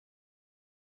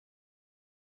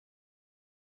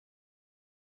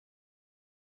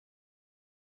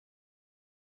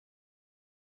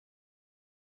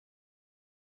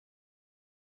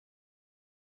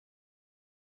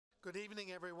Good evening,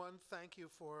 everyone. Thank you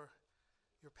for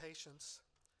your patience.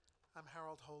 I'm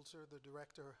Harold Holzer, the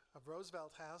director of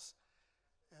Roosevelt House,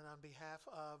 and on behalf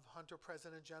of Hunter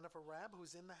President Jennifer Rabb,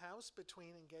 who's in the house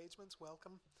between engagements,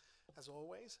 welcome, as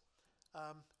always.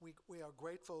 We are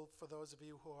grateful for those of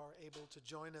you who are able to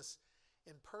join us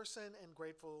in person, and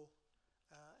grateful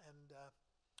and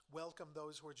welcome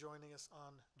those who are joining us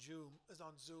on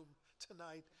Zoom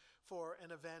tonight for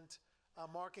an event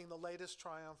marking the latest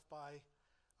triumph by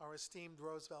our esteemed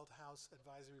Roosevelt House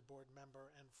Advisory Board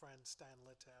member and friend, Stan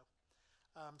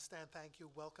Litow. Stan, thank you.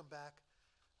 Welcome back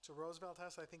to Roosevelt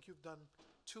House. I think you've done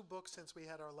 2 books since we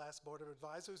had our last Board of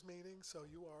Advisors meeting, so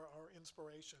you are our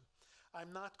inspiration.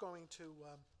 I'm not going to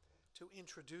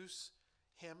introduce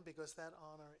him because that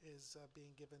honor is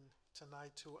being given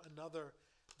tonight to another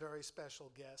very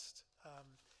special guest.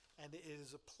 And it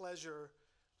is a pleasure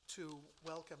to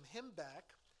welcome him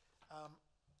back.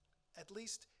 At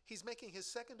least he's making his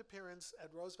second appearance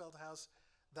at Roosevelt House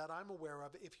that I'm aware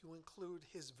of, if you include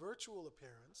his virtual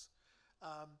appearance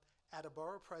at a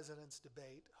Borough President's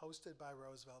debate hosted by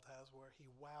Roosevelt House, where he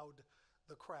wowed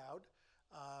the crowd.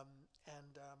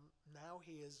 Now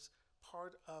he is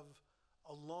part of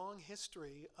a long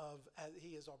history of,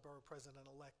 he is our Borough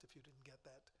President-elect, if you didn't get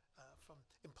that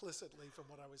implicitly from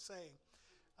what I was saying.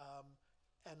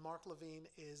 And Mark Levine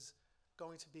is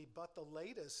going to be but the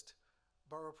latest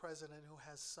Borough President who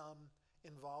has some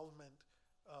involvement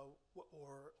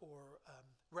or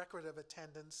record of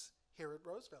attendance here at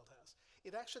Roosevelt House.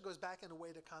 It actually goes back in a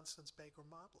way to Constance Baker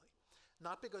Motley.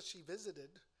 Not because she visited,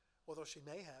 although she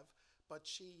may have, but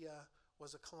she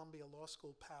was a Columbia Law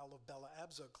School pal of Bella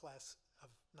Abzug, class of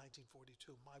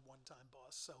 1942, my one-time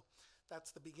boss. So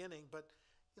that's the beginning. But,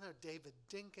 you know, David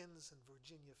Dinkins and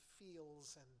Virginia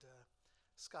Fields and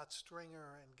Scott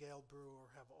Stringer and Gail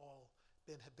Brewer have all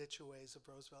been habitués of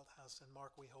Roosevelt House. And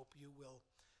Mark, we hope you will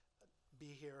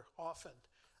be here often.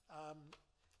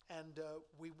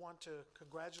 We want to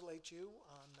congratulate you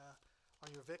on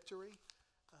your victory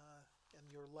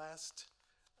in your last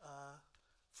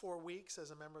 4 weeks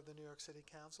as a member of the New York City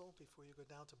Council before you go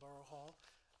down to Borough Hall.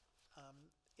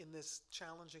 In this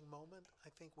challenging moment, I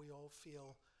think we all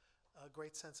feel a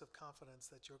great sense of confidence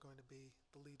that you're going to be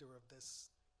the leader of this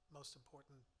most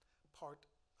important part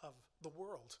of the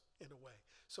world, in a way.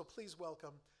 So please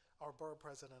welcome our Borough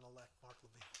President-elect, Mark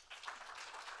Levine.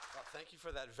 Well, thank you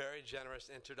for that very generous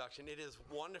introduction. It is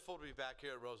wonderful to be back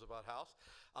here at Roosevelt House.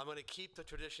 I'm going to keep the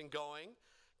tradition going.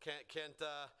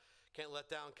 Can't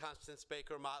let down Constance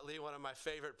Baker Motley, one of my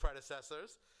favorite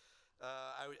predecessors.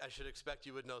 I should expect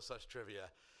you would know such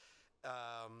trivia.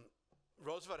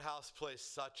 Roosevelt House plays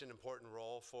such an important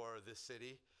role for this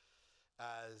city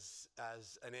as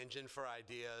an engine for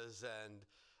ideas and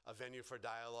a venue for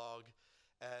dialogue.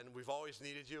 And we've always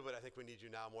needed you, but I think we need you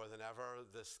now more than ever.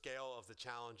 The scale of the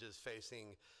challenges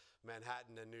facing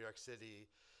Manhattan and New York City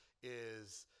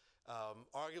is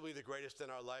arguably the greatest in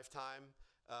our lifetime,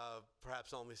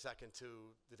 perhaps only second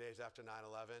to the days after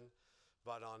 9/11.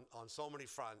 But on so many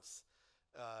fronts,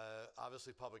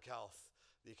 obviously public health,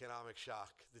 the economic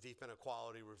shock, the deep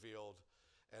inequality revealed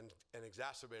and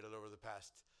exacerbated over the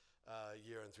past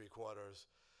year and 3 quarters,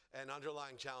 and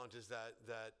underlying challenges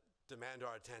that demand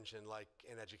our attention, like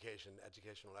in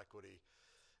educational equity.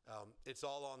 It's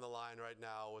all on the line right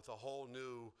now with a whole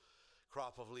new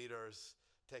crop of leaders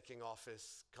taking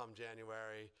office come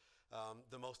January.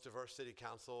 The most diverse city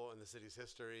council in the city's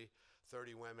history,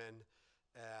 30 women,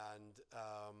 and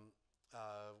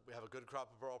we have a good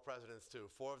crop of borough presidents too.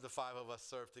 4 of the 5 of us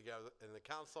serve together in the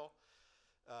council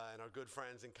and are good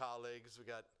friends and colleagues. We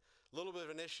got a little bit of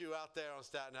an issue out there on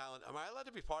Staten Island. Am I allowed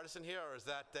to be partisan here, or is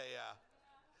that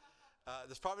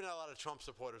there's probably not a lot of Trump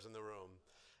supporters in the room.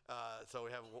 So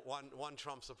we have one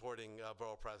Trump supporting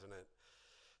borough president.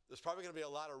 There's probably going to be a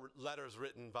lot of letters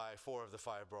written by 4 of the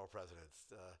 5 borough presidents,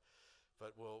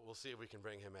 but we'll see if we can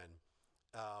bring him in.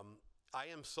 I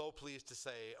am so pleased to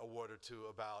say a word or two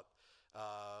about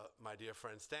my dear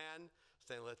friend Stanley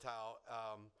Litow,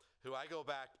 who I go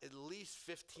back at least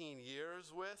 15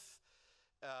 years with,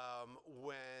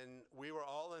 when we were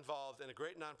all involved in a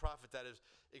great nonprofit that is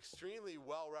extremely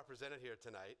well represented here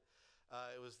tonight.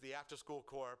 It was the After School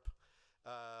Corp,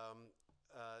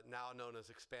 now known as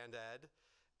Expand Ed.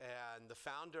 And the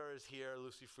founder is here,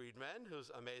 Lucy Friedman, who's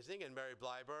amazing, and Mary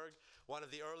Bleiberg, one of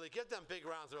the early, give them big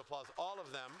rounds of applause, all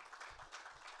of them,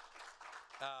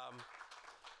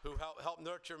 who helped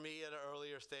nurture me at an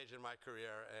earlier stage in my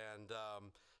career and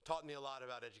taught me a lot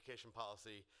about education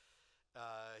policy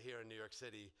here in New York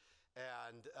City.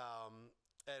 And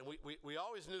we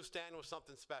always knew Stan was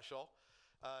something special,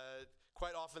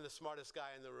 quite often the smartest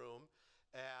guy in the room,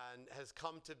 and has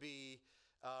come to be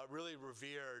really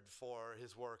revered for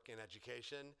his work in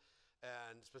education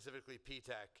and specifically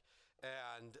P-TECH.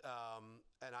 And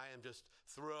I am just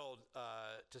thrilled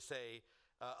to say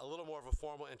a little more of a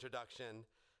formal introduction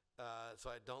so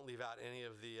I don't leave out any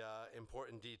of the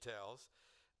important details.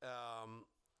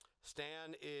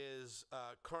 Stan is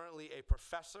currently a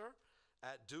professor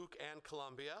at Duke and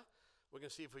Columbia. We're going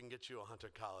to see if we can get you a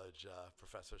Hunter College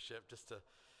professorship, just a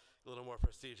little more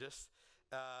prestigious.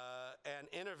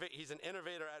 He's an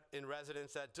innovator in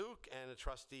residence at Duke and a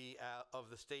trustee of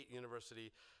the State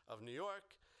University of New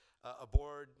York, a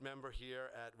board member here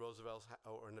at Roosevelt,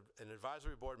 or an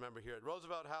advisory board member here at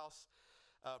Roosevelt House.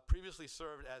 Previously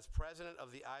served as president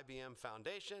of the IBM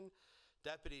Foundation,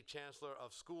 deputy chancellor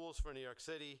of schools for New York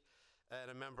City,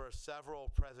 and a member of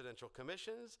several presidential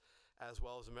commissions, as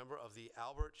well as a member of the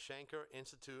Albert Shanker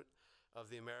Institute of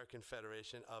the American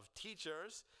Federation of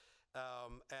Teachers.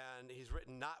 And he's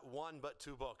written not one but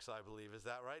 2 books, I believe. Is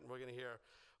that right? And we're going to hear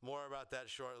more about that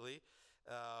shortly.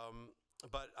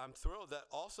 But I'm thrilled that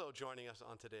also joining us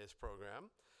on today's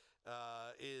program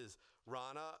is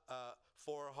Rana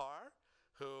Foroohar,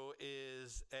 who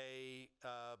is a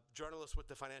journalist with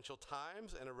the Financial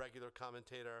Times and a regular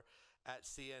commentator at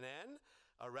CNN,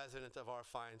 a resident of our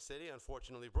fine city,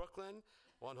 unfortunately Brooklyn.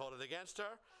 Won't hold it against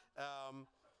her.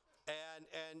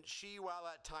 And she, while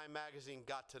at Time Magazine,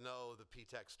 got to know the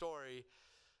P-TECH story,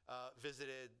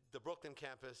 visited the Brooklyn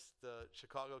campus, the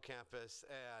Chicago campus,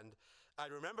 and I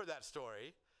remember that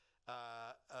story,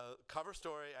 a cover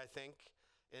story, I think,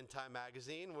 in Time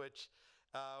Magazine, which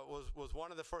was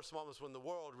one of the first moments when the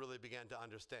world really began to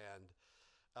understand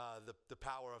the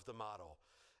power of the model.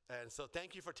 And so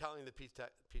thank you for telling the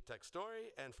P-TECH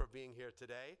story and for being here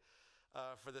today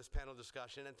for this panel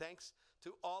discussion. And thanks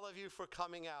to all of you for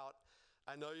coming out.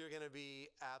 I know you're going to be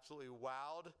absolutely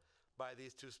wowed by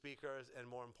these 2 speakers and,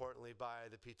 more importantly, by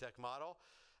the P-TECH model.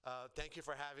 Thank you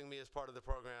for having me as part of the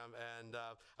program, and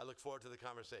I look forward to the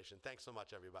conversation. Thanks so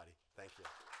much, everybody. Thank you.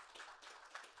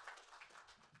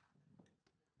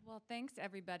 Well, thanks,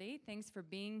 everybody. Thanks for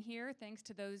being here. Thanks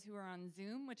to those who are on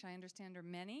Zoom, which I understand are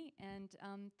many. And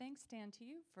thanks, Stan, to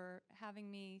you for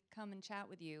having me come and chat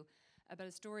with you about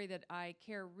a story that I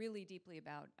care really deeply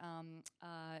about.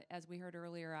 As we heard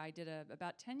earlier, I did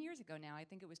about 10 years ago now, I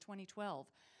think it was 2012,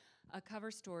 a cover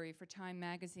story for Time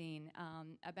Magazine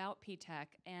about P-TECH.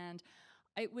 And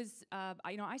it was,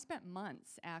 I spent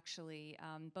months, actually,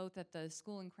 both at the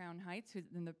school in Crown Heights,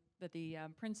 but the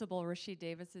principal, Rashid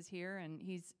Davis, is here, and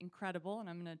he's incredible, and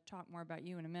I'm going to talk more about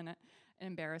you in a minute and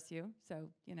embarrass you, so,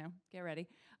 get ready.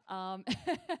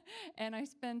 And I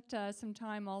spent some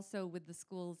time also with the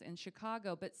schools in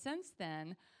Chicago, but since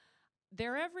then,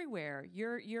 they're everywhere.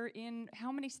 You're in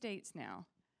how many states now?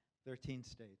 13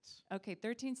 states. Okay,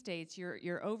 13 states.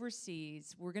 You're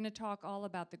overseas. We're going to talk all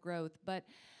about the growth, but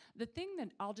the thing that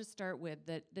I'll just start with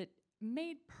that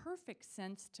made perfect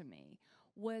sense to me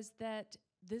was that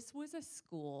this was a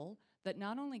school that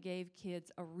not only gave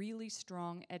kids a really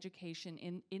strong education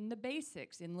in the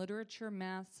basics, in literature,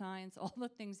 math, science, all the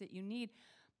things that you need,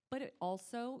 but it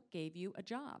also gave you a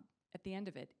job at the end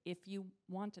of it, if you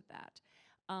wanted that.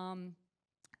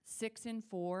 6 in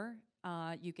 4,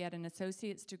 you get an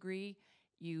associate's degree.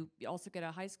 You also get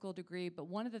a high school degree. But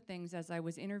one of the things, as I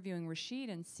was interviewing Rashid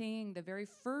and seeing the very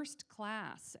first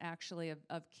class, actually,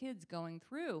 of kids going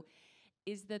through,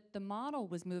 is that the model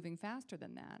was moving faster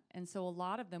than that. And so a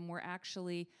lot of them were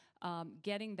actually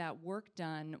getting that work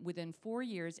done within 4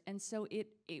 years. And so it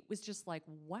was just like,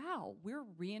 wow, we're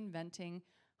reinventing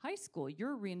high school.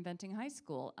 You're reinventing high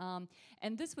school.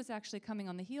 And this was actually coming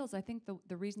on the heels. I think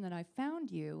the reason that I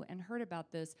found you and heard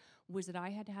about this was that I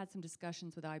had had some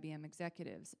discussions with IBM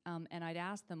executives. And I'd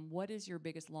asked them, what is your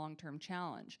biggest long-term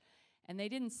challenge? And they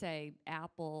didn't say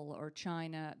Apple or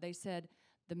China. They said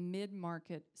the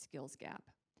mid-market skills gap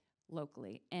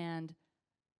locally. And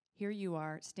here you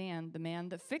are, Stan, the man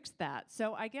that fixed that.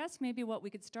 So I guess maybe what we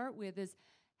could start with is,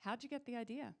 how'd you get the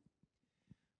idea?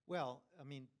 Well, I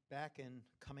mean, back in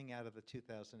coming out of the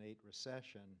 2008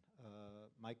 recession,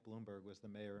 Mike Bloomberg was the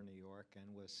mayor of New York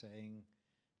and was saying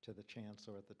to the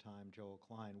chancellor at the time, Joel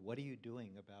Klein, what are you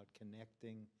doing about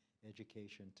connecting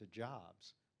education to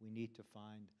jobs? We need to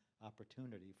find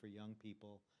opportunity for young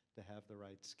people to have the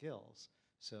right skills.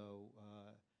 So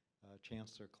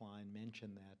Chancellor Klein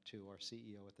mentioned that to our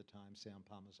CEO at the time, Sam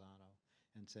Palmisano,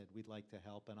 and said, we'd like to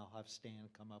help, and I'll have Stan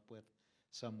come up with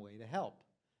some way to help.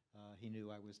 He knew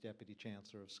I was Deputy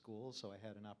Chancellor of Schools, so I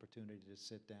had an opportunity to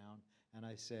sit down, and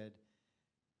I said,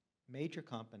 major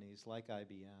companies like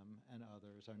IBM and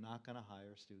others are not going to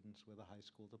hire students with a high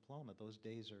school diploma. Those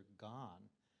days are gone.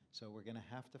 So we're going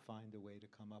to have to find a way to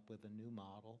come up with a new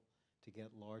model to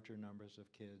get larger numbers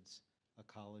of kids a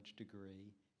college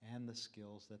degree and the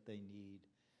skills that they need.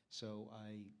 So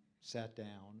I sat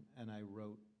down and I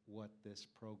wrote what this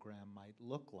program might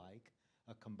look like,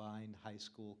 a combined high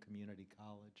school community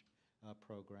college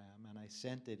program, and I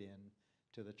sent it in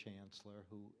to the chancellor,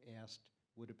 who asked,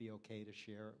 would it be okay to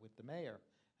share it with the mayor?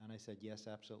 And I said, yes,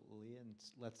 absolutely, and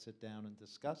let's sit down and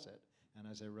discuss it. And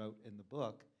as I wrote in the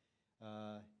book,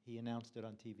 he announced it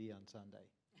on TV on Sunday.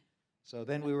 So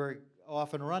then we were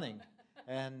off and running,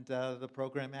 and the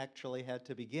program actually had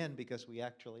to begin because we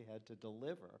actually had to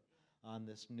deliver on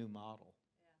this new model.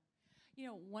 You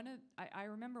know, I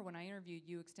remember when I interviewed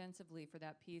you extensively for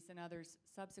that piece and others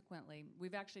subsequently.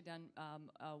 We've actually done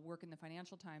work in the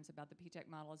Financial Times about the P-TECH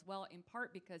model as well, in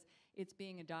part because it's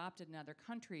being adopted in other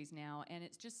countries now, and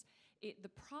it's just, the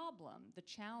problem, the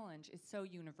challenge is so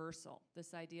universal,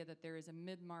 this idea that there is a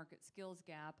mid-market skills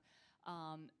gap.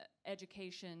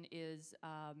 Education is,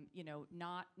 you know,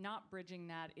 not bridging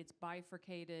that. It's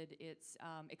bifurcated. It's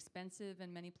expensive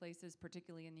in many places,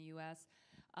 particularly in the U.S.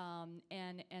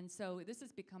 And so this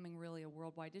is becoming really a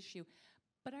worldwide issue.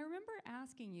 But I remember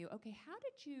asking you, okay, how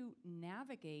did you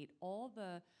navigate all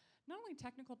the not only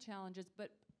technical challenges, but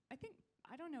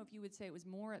I don't know if you would say it was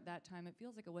more at that time. It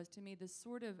feels like it was to me, this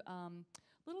sort of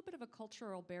little bit of a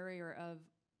cultural barrier of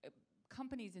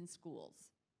companies in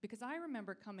schools. Because I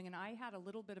remember coming, and I had a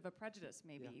little bit of a prejudice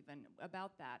maybe even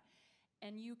about that.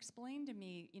 And you explained to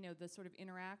me, you know, the sort of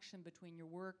interaction between your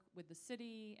work with the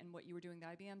city and what you were doing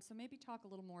at IBM. So maybe talk a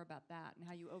little more about that and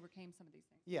how you overcame some of these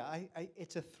things. Yeah,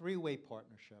 it's a three-way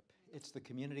partnership. It's the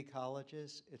community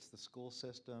colleges, it's the school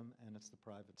system, and it's the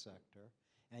private sector.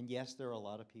 And yes, there are a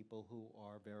lot of people who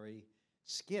are very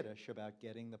skittish about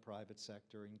getting the private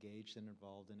sector engaged and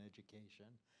involved in education.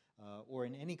 Or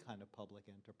in any kind of public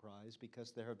enterprise,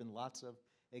 because there have been lots of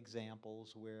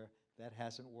examples where that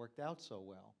hasn't worked out so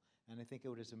well. And I think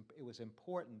it was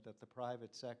important that the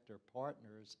private sector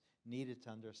partners needed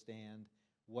to understand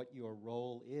what your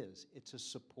role is. It's a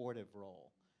supportive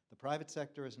role. The private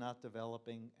sector is not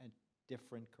developing a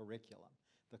different curriculum.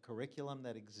 The curriculum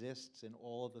that exists in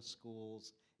all of the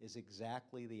schools is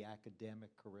exactly the academic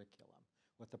curriculum.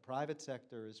 What the private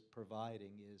sector is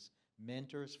providing is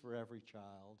mentors for every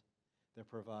child. They're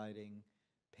providing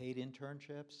paid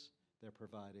internships, they're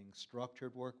providing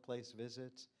structured workplace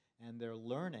visits, and they're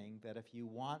learning that if you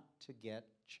want to get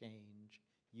change,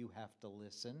 you have to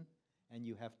listen, and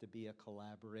you have to be a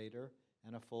collaborator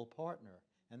and a full partner.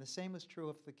 And the same is true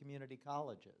of the community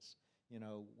colleges. You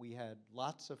know, we had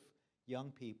lots of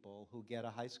young people who get a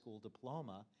high school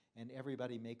diploma, and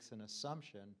everybody makes an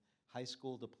assumption high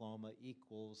school diploma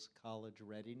equals college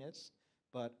readiness,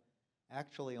 but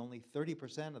actually only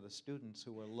 30% of the students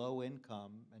who are low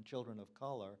income and children of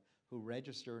color who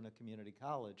register in a community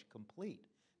college complete.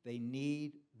 They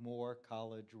need more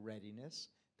college readiness.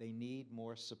 They need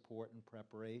more support and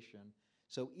preparation.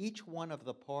 So each one of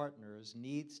the partners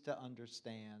needs to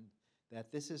understand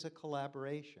that this is a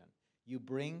collaboration. You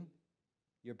bring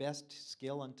your best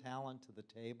skill and talent to the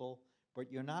table,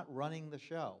 but you're not running the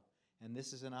show. And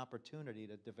this is an opportunity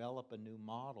to develop a new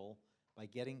model by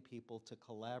getting people to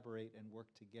collaborate and work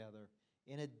together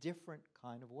in a different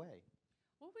kind of way.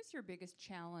 What was your biggest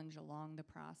challenge along the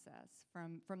process,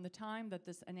 from the time that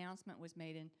this announcement was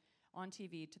made on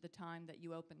TV to the time that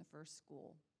you opened the first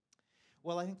school?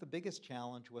 Well, I think the biggest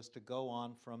challenge was to go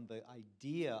on from the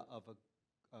idea of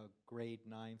a grade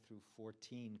 9 through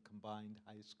 14 combined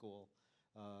high school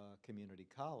community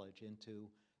college into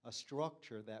a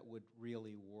structure that would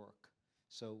really work.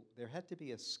 So there had to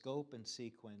be a scope and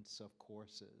sequence of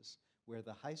courses where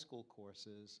the high school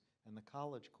courses and the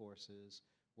college courses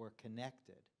were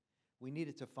connected. We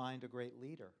needed to find a great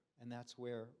leader, and that's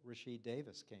where Rashid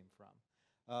Davis came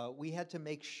from. We had to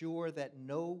make sure that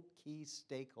no key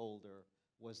stakeholder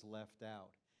was left out.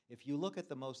 If you look at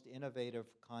the most innovative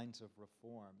kinds of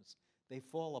reforms, they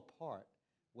fall apart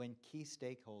when key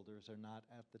stakeholders are not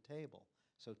at the table.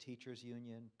 So teachers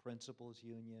union, principals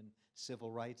union, civil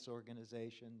rights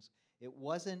organizations. It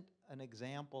wasn't an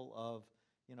example of,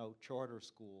 you know, charter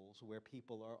schools where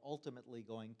people are ultimately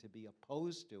going to be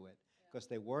opposed to it because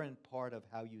they weren't part of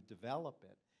how you develop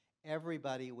it.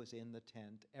 Everybody was in the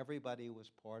tent. Everybody was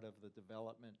part of the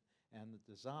development and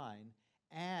the design.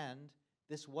 And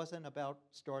this wasn't about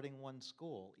starting one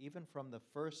school. Even from the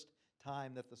first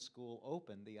time that the school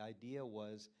opened, the idea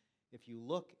was, if you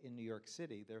look in New York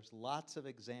City, there's lots of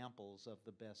examples of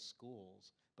the best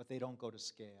schools, but they don't go to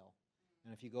scale.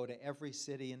 And if you go to every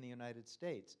city in the United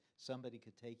States, somebody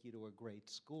could take you to a great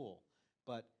school.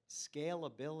 But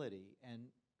scalability and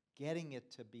getting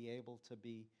it to be able to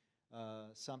be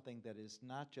something that is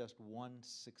not just one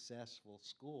successful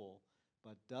school,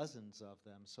 but dozens of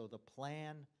them. So the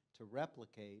plan to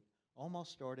replicate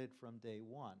almost started from day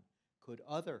one. Could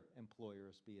other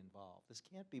employers be involved? This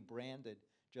can't be branded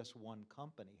just one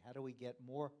company. How do we get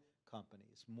more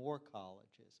companies, more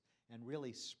colleges, and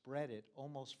really spread it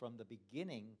almost from the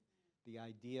beginning? The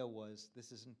idea was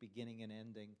this isn't beginning and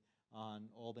ending on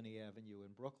Albany Avenue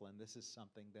in Brooklyn. This is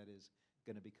something that is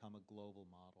going to become a global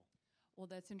model. Well,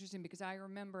 that's interesting because I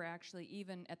remember actually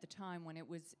even at the time when it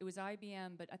was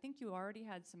IBM, but I think you already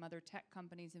had some other tech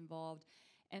companies involved.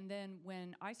 And then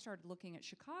when I started looking at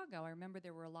Chicago, I remember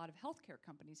there were a lot of healthcare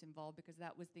companies involved because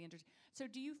that was the interest. So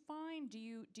do you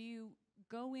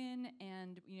go in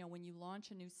and, when you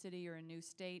launch a new city or a new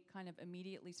state, kind of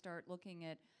immediately start looking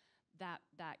at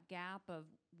that gap of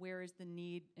where is the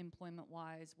need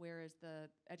employment-wise, where is the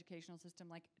educational system?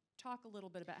 Like, talk a little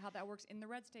bit about how that works in the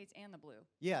red states and the blue.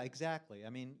 Yeah, exactly. I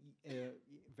mean,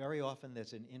 very often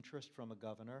there's an interest from a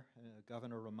governor.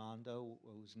 Governor Raimondo,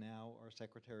 who's now our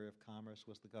Secretary of Commerce,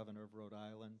 was the governor of Rhode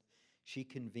Island. She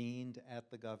convened at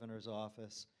the governor's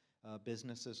office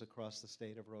businesses across the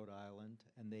state of Rhode Island,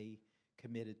 and they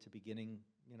committed to beginning,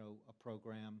 a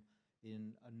program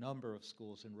in a number of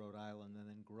schools in Rhode Island and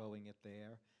then growing it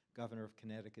there. Governor of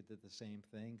Connecticut did the same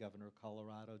thing. Governor of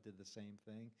Colorado did the same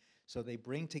thing. So they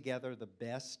bring together the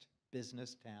best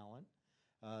business talent.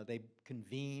 They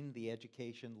convene the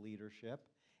education leadership.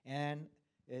 And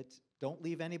it's don't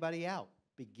leave anybody out.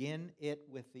 Begin it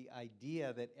with the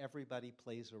idea that everybody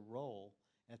plays a role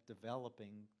at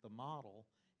developing the model.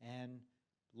 And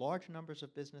large numbers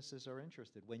of businesses are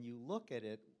interested. When you look at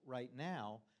it right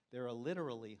now, there are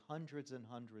literally hundreds and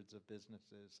hundreds of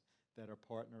businesses that are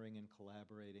partnering and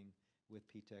collaborating with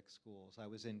P-TECH schools. I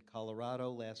was in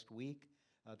Colorado last week.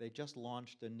 They just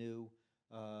launched a new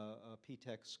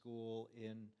P-TECH school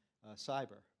in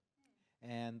cyber.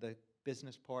 And the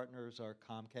business partners are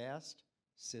Comcast,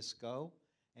 Cisco,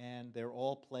 and they're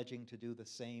all pledging to do the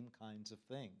same kinds of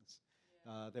things.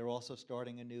 Yeah. They're also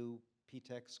starting a new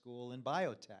P-TECH school in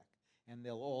biotech, and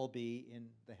they'll all be in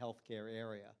the healthcare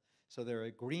area. So there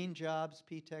are green jobs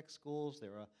P-TECH schools,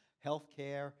 there are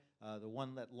healthcare. The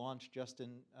one that launched just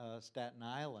in Staten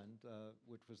Island,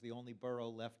 which was the only borough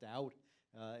left out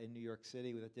in New York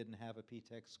City that didn't have a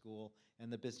P-TECH school,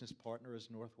 and the business partner is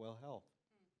Northwell Health.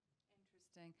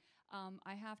 Interesting.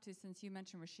 I have to, since you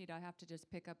mentioned Rashid, I have to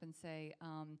just pick up and say,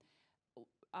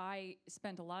 I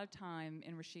spent a lot of time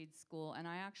in Rashid's school, and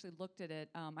I actually looked at it.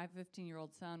 I have a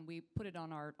 15-year-old son. We put it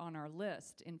on our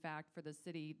list, in fact, for the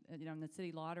city, in the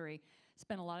city lottery.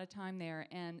 Spent a lot of time there,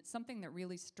 and something that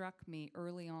really struck me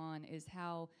early on is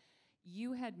how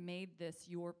you had made this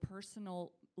your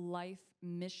personal life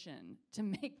mission to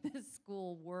make this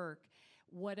school work,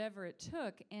 whatever it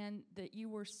took, and that you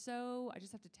were so, I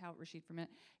just have to tout Rashid for a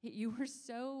minute, you were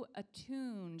so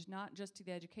attuned not just to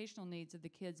the educational needs of the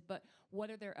kids, but what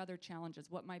are their other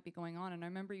challenges, what might be going on. And I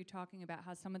remember you talking about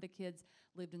how some of the kids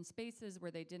lived in spaces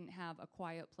where they didn't have a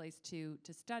quiet place to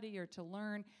study or to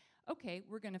learn. Okay,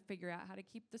 we're going to figure out how to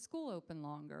keep the school open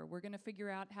longer. We're going to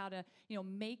figure out how to,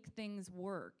 make things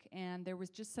work. And there was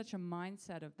just such a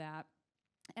mindset of that.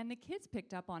 And the kids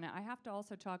picked up on it. I have to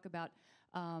also talk about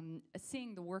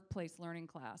seeing the workplace learning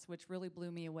class, which really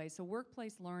blew me away. So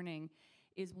workplace learning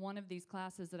is one of these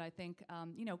classes that I think,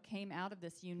 came out of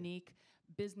this unique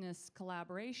business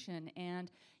collaboration.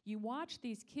 And you watch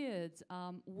these kids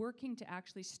working to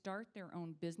actually start their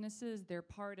own businesses. They're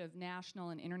part of national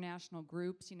and international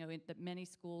groups, that many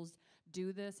schools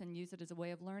do this and use it as a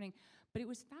way of learning. But it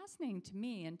was fascinating to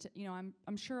me, and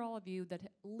I'm sure all of you that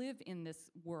live in this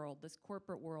world, this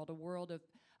corporate world, a world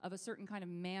of a certain kind of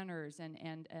manners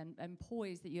and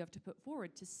poise that you have to put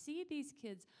forward, to see these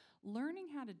kids learning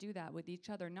how to do that with each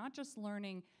other, not just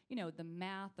learning, the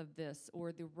math of this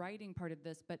or the writing part of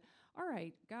this, but all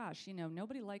right, gosh,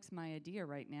 nobody likes my idea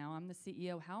right now. I'm the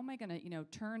CEO. How am I going to,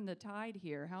 turn the tide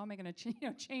here? How am I going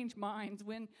to, change minds,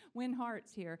 win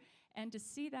hearts here? And to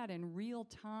see that in real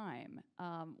time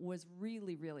was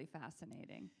really, really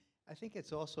fascinating. I think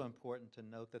it's also important to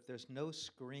note that there's no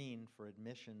screen for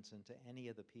admissions into any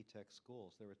of the P-TECH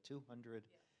schools. There are 200,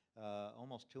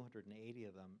 almost 280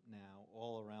 of them now,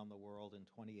 all around the world in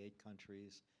 28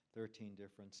 countries, 13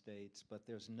 different states. But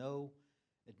there's no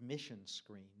admission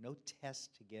screen, no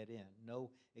test to get in, no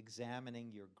examining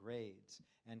your grades.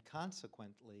 And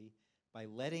consequently, by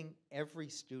letting every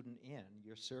student in,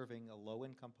 you're serving a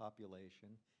low-income population,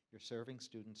 you're serving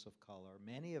students of color,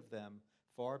 many of them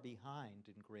far behind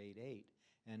in grade 8.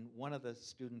 And one of the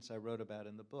students I wrote about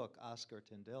in the book, Oscar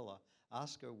Tindilla,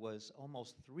 Oscar was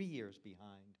almost 3 years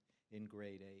behind in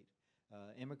grade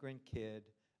 8. Immigrant kid,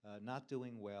 not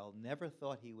doing well, never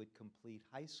thought he would complete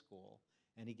high school.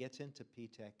 and he gets into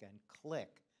P-TECH and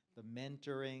click, the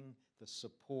mentoring, the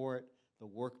support, the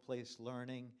workplace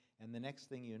learning, and the next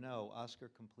thing you know,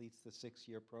 Oscar completes the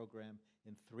 6-year program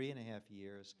in 3.5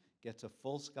 years, gets a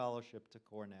full scholarship to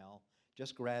Cornell,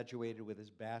 just graduated with his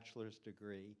bachelor's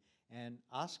degree, and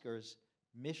Oscar's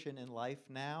mission in life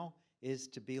now is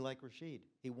to be like Rashid.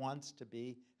 He wants to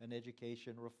be an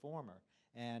education reformer.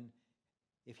 And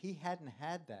if he hadn't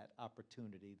had that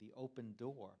opportunity, the open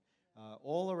door,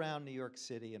 all around New York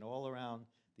City and all around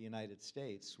the United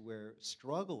States, we're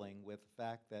struggling with the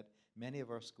fact that many of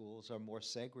our schools are more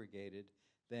segregated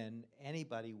than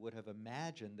anybody would have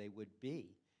imagined they would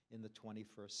be in the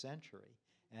 21st century.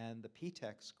 And the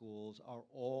P-TECH schools are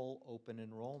all open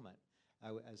enrollment.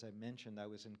 As I mentioned, I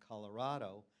was in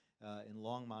Colorado, in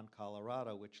Longmont,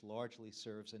 Colorado, which largely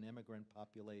serves an immigrant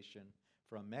population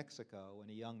from Mexico, and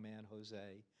a young man,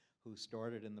 Jose, who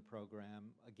started in the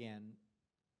program, again,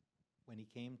 when he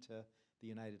came to the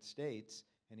United States,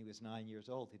 and he was 9 years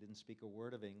old. He didn't speak a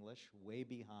word of English, way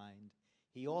behind.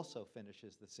 He also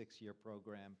finishes the 6-year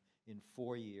program in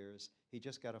 4 years. He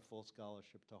just got a full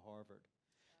scholarship to Harvard.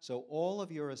 So all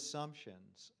of your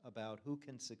assumptions about who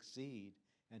can succeed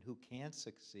and who can't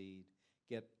succeed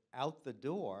get out the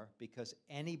door because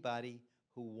anybody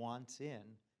who wants in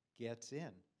gets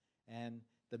in. And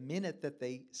the minute that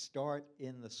they start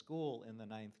in the school in the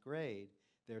 9th grade,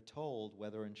 they're told,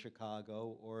 whether in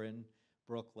Chicago or in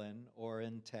Brooklyn or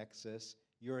in Texas,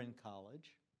 you're in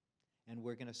college, and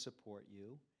we're going to support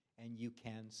you, and you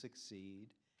can succeed.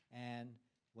 And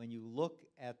when you look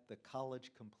at the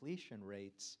college completion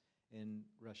rates in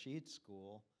Rashid's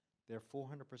school, they're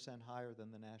 400% higher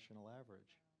than the national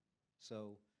average.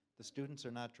 So the students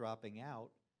are not dropping out.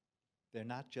 They're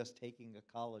not just taking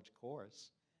a college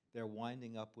course. They're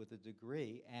winding up with a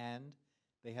degree, and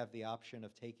they have the option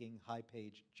of taking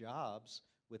high-paid jobs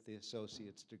with the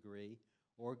associate's degree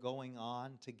or going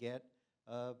on to get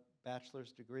a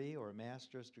bachelor's degree or a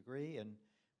master's degree. And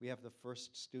we have the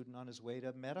first student on his way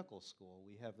to medical school.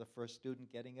 We have the first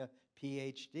student getting a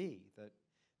PhD.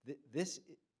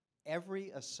 Every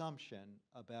assumption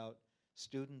about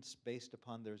students based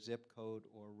upon their zip code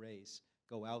or race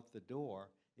go out the door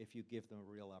if you give them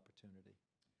a real opportunity.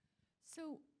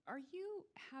 So are you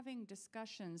having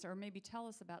discussions, or maybe tell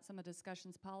us about some of the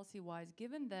discussions policy-wise,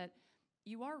 given that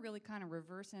you are really kind of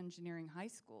reverse engineering high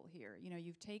school here? You know,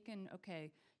 you've taken,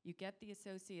 okay, you get the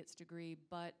associate's degree,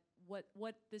 but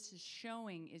what this is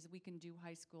showing is we can do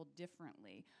high school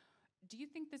differently. Do you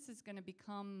think this is going to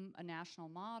become a national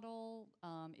model?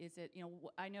 Is it, you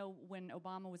know, I know when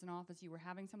Obama was in office, you were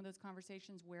having some of those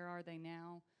conversations. Where are they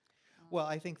now? Well,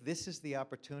 I think this is the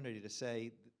opportunity to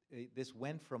say this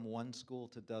went from one school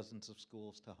to dozens of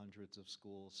schools to hundreds of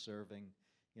schools, serving,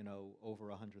 you know, over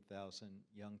 100,000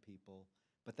 young people.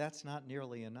 But that's not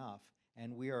nearly enough.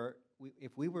 And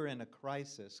if we were in a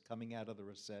crisis coming out of the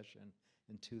recession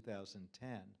in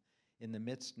 2010, in the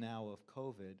midst now of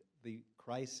COVID, the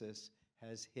crisis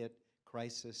has hit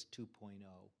crisis 2.0.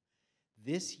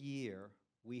 This year,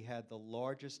 we had the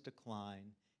largest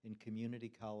decline in community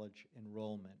college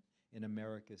enrollment in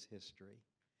America's history.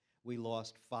 We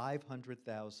lost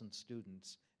 500,000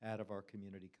 students out of our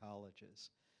community colleges.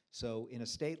 So in a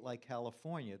state like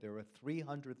California, there are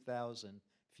 300,000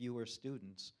 fewer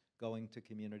students going to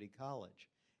community college.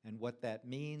 And what that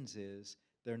means is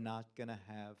they're not going to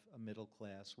have a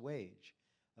middle-class wage.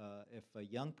 If a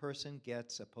young person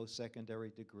gets a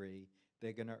post-secondary degree,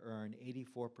 they're going to earn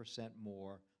 84%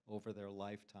 more over their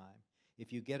lifetime.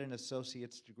 If you get an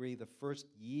associate's degree the first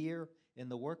year in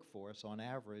the workforce, on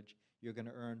average, you're going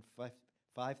to earn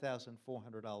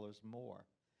 $5,400 more.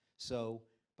 So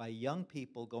by young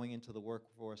people going into the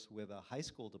workforce with a high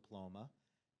school diploma,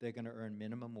 they're going to earn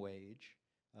minimum wage.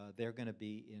 They're going to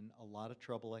be in a lot of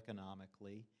trouble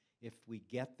economically. If we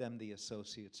get them the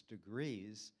associate's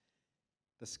degrees,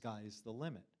 the sky's the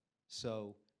limit.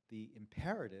 So the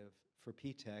imperative for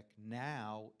P-TECH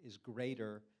now is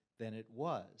greater than it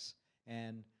was.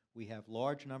 And we have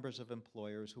large numbers of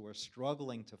employers who are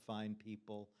struggling to find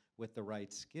people with the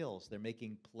right skills. They're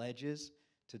making pledges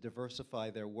to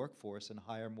diversify their workforce and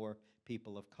hire more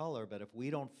people of color, but if we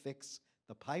don't fix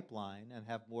the pipeline and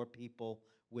have more people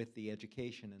with the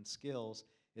education and skills,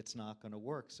 it's not going to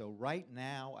work. So right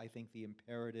now, I think the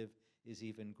imperative is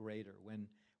even greater. When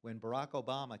Barack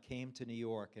Obama came to New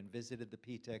York and visited the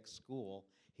P-TECH school,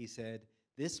 he said,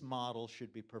 this model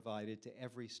should be provided to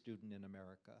every student in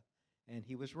America. And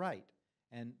he was right.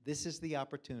 And this is the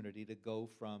opportunity to go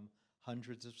from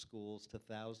hundreds of schools to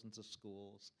thousands of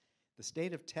schools. The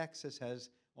state of Texas has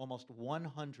almost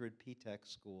 100 P-TECH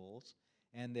schools,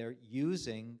 and they're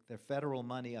using their federal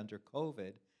money under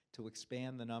COVID to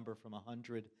expand the number from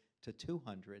 100 to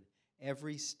 200,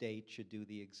 every state should do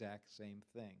the exact same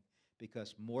thing,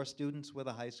 because more students with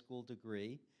a high school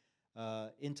degree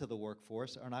into the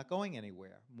workforce are not going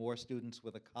anywhere. More students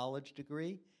with a college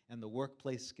degree and the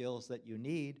workplace skills that you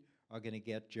need are going to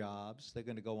get jobs. They're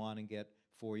going to go on and get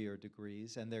four-year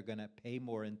degrees, and they're going to pay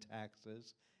more in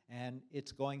taxes, and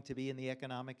it's going to be in the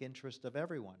economic interest of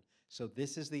everyone. So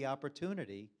this is the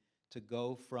opportunity to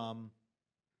go from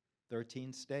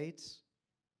 13 states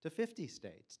to 50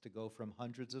 states, to go from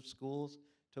hundreds of schools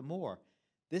to more.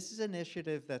 This is an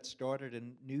initiative that started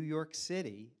in New York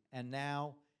City, and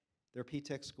now there are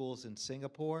P-TECH schools in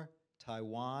Singapore,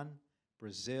 Taiwan,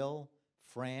 Brazil,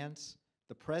 France.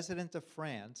 The president of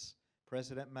France,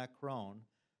 President Macron,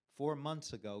 4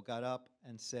 months ago got up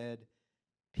and said,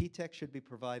 P-TECH should be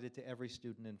provided to every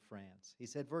student in France. He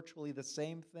said virtually the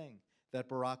same thing that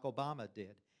Barack Obama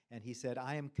did. And he said,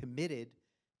 I am committed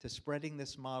to spreading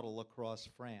this model across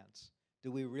France.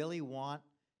 Do we really want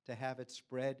to have it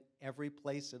spread every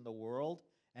place in the world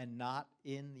and not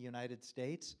in the United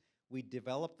States? We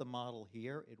developed the model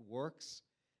here. It works.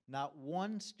 Not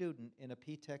one student in a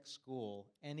P-TECH school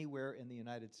anywhere in the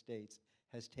United States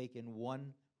has taken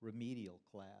one remedial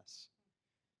class.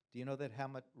 Do you know that how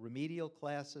much remedial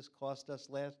classes cost us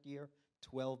last year?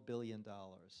 $12 billion.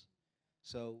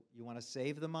 So you want to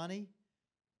save the money?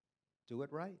 Do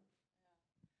it right.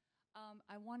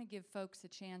 I want to give folks a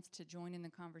chance to join in the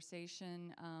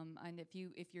conversation, and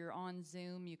if you're on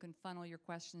Zoom, you can funnel your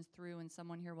questions through, and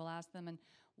someone here will ask them. And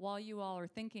while you all are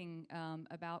thinking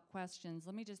about questions,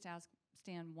 let me just ask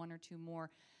Stan one or two more.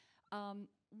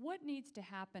 What needs to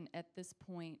happen at this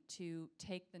point to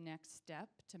take the next step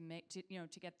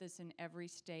to get this in every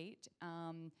state,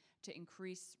 to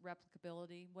increase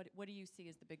replicability? What do you see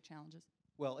as the big challenges?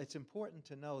 Well, it's important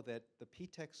to know that the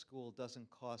P-TECH school doesn't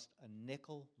cost a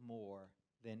nickel more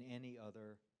than any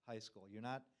other high school.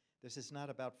 This is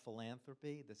not about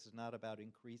philanthropy. This is not about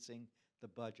increasing the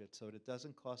budget, so it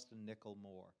doesn't cost a nickel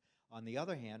more. On the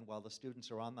other hand, while the students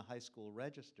are on the high school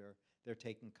register, they're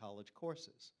taking college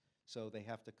courses, so they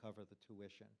have to cover the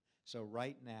tuition. So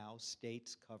right now,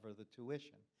 states cover the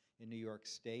tuition. In New York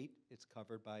State, it's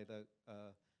covered by the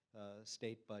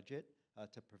state budget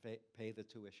to pay the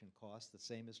tuition costs. The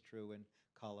same is true in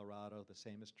Colorado. The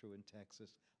same is true in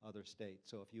Texas, other states.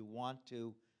 So if you want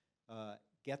to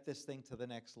get this thing to the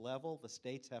next level, the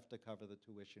states have to cover the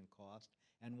tuition cost.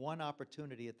 And one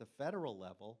opportunity at the federal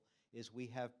level is we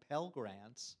have Pell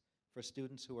Grants for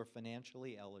students who are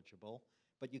financially eligible,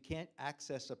 but you can't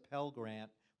access a Pell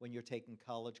Grant when you're taking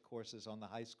college courses on the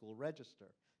high school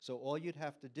register. So all you'd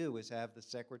have to do is have the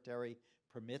secretary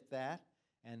permit that,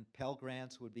 and Pell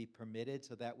Grants would be permitted,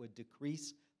 so that would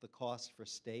decrease the cost for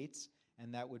states,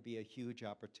 and that would be a huge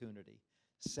opportunity.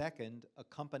 Second, a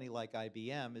company like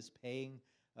IBM is paying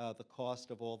the cost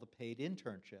of all the paid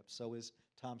internships. So is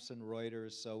Thomson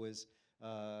Reuters, so is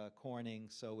Corning,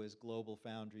 so is Global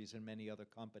Foundries, and many other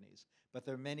companies. But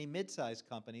there are many mid-sized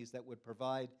companies that would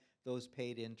provide those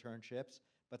paid internships,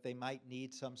 but they might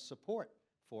need some support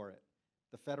for it.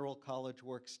 The Federal College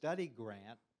Work-Study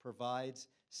Grant provides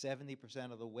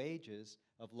 70% of the wages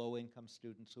of low-income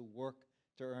students who work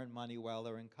to earn money while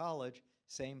they're in college.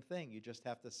 Same thing, you just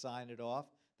have to sign it off.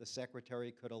 The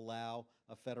secretary could allow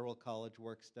a Federal College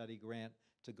Work-Study Grant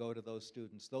to go to those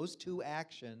students. Those two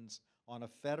actions on a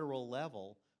federal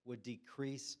level would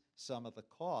decrease some of the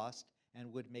cost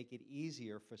and would make it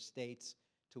easier for states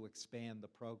to expand the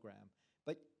program.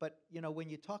 But you know, when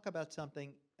you talk about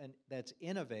something that's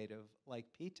innovative like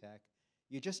P-TECH,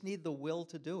 you just need the will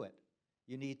to do it.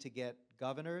 You need to get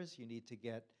governors, you need to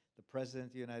get the President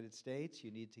of the United States,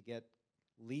 you need to get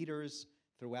leaders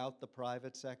throughout the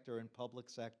private sector and public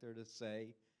sector to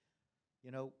say,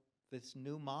 you know, this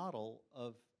new model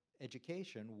of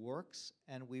education works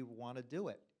and we want to do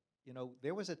it. You know,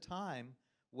 there was a time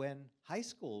when high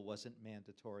school wasn't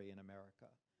mandatory in America.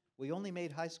 We only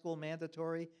made high school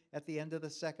mandatory at the end of the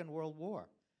Second World War.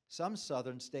 Some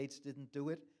southern states didn't do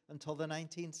it until the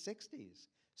 1960s.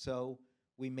 So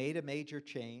we made a major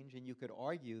change, and you could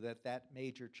argue that that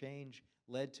major change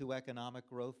led to economic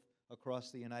growth across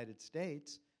the United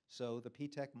States. So the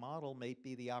P-TECH model may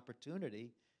be the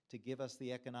opportunity to give us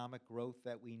the economic growth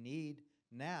that we need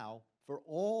now for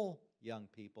all young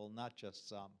people, not just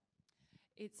some.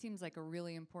 It seems like a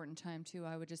really important time, too.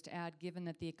 I would just add, given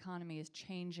that the economy is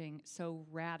changing so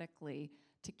radically,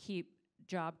 to keep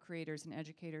job creators and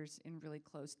educators in really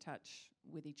close touch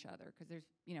with each other, because there's,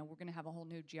 you know, we're going to have a whole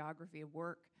new geography of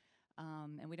work,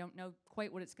 and we don't know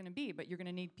quite what it's going to be, but you're going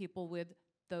to need people with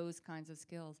those kinds of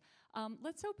skills.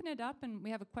 Let's open it up, and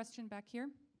we have a question back here.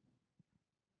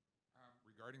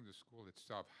 regarding the school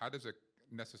itself, how does it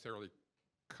necessarily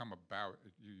come about?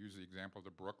 You use the example of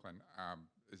the Brooklyn.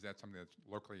 Is that something that's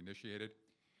locally initiated?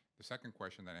 The second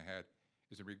question that I had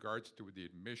is in regards to the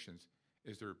admissions.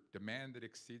 Is there demand that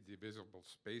exceeds the visible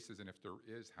spaces? And if there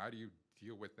is, how do you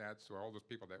deal with that so all those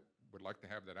people that would like to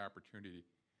have that opportunity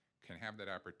can have that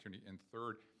opportunity? And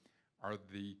third, are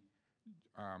the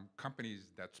companies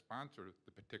that sponsor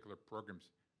the particular programs,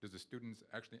 does the students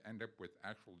actually end up with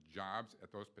actual jobs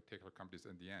at those particular companies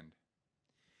in the end?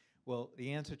 Well,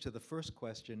 the answer to the first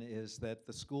question is that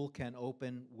the school can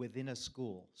open within a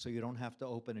school, so you don't have to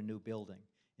open a new building.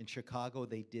 In Chicago,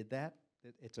 they did that.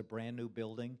 It's a brand new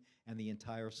building, and the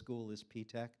entire school is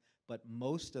P-TECH, but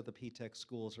most of the P-TECH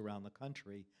schools around the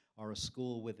country are a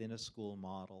school within a school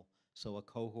model. So a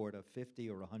cohort of 50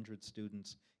 or 100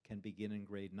 students can begin in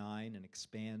grade 9 and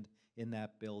expand in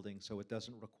that building, so it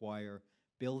doesn't require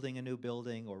building a new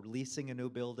building or leasing a new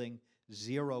building,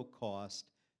 zero cost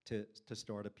to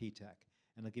start a P-TECH.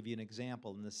 And I'll give you an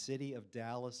example. In the city of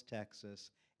Dallas, Texas,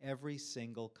 every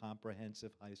single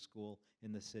comprehensive high school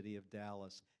in the city of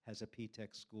Dallas has a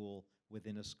P-TECH school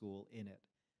within a school in it.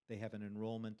 They have an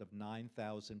enrollment of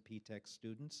 9,000 P-TECH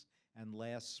students, and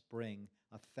last spring,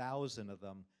 1,000 of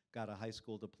them got a high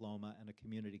school diploma and a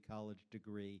community college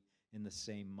degree in the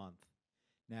same month.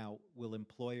 Now, will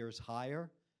employers hire?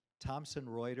 Thomson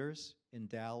Reuters in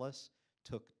Dallas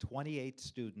took 28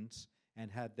 students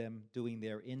and had them doing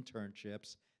their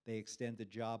internships. They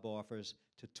extended job offers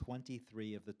to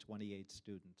 23 of the 28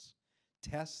 students.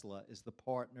 Tesla is the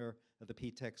partner of the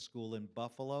P-TECH school in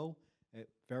Buffalo, a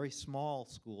very small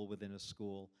school within a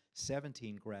school,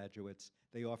 17 graduates.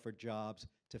 They offer jobs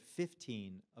to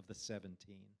 15 of the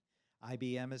 17.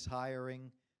 IBM is hiring,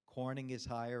 Corning is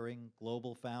hiring,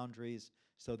 Global Foundries.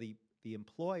 So the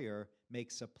employer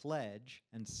makes a pledge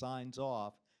and signs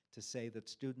off to say that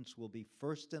students will be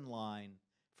first in line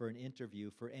for an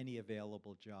interview for any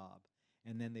available job.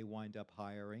 And then they wind up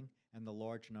hiring, and the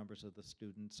large numbers of the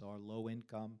students are low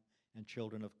income and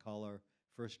children of color,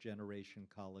 first-generation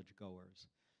college goers.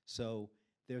 So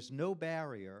there's no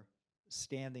barrier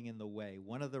standing in the way.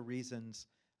 One of the reasons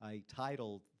I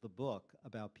titled the book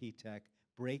about P-TECH,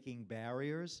 Breaking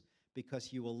Barriers,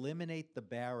 because you eliminate the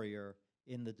barrier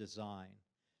in the design.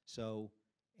 So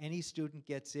any student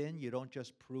gets in, you don't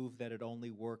just prove that it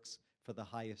only works for the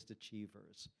highest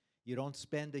achievers. You don't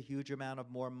spend a huge amount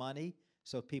of more money,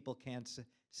 so people can't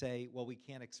say, well, we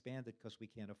can't expand it because we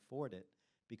can't afford it,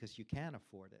 because you can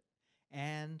afford it.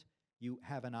 And you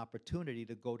have an opportunity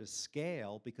to go to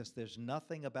scale because there's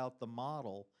nothing about the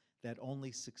model that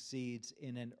only succeeds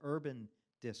in an urban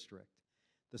district.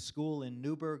 The school in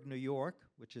Newburgh, New York,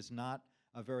 which is not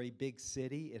a very big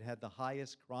city, it had the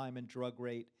highest crime and drug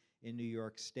rate in New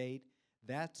York State.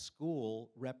 That school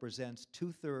represents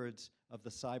 2/3 of the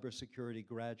cybersecurity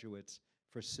graduates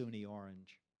for SUNY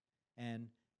Orange. And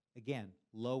again,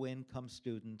 low-income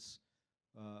students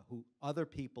who other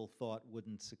people thought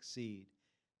wouldn't succeed.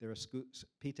 There are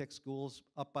P-TECH schools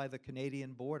up by the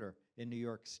Canadian border in New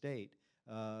York State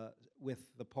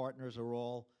with the partners are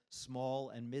all small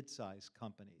and mid-sized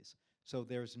companies. So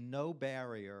there's no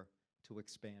barrier to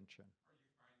expansion.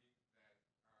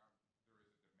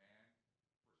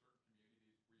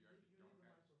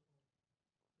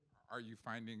 Are you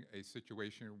finding a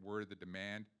situation where the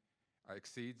demand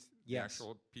exceeds the Yes.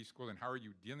 actual P school? And how are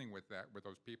you dealing with that, with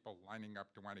those people lining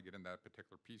up to want to get in that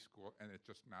particular P school and it's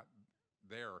just not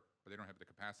there, or they don't have the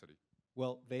capacity?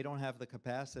 Well, they don't have the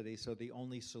capacity, so the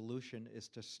only solution is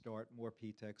to start more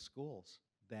P-TECH schools.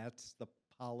 That's the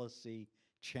policy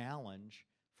challenge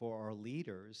for our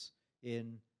leaders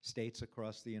in states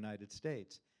across the United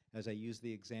States. As I use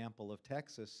the example of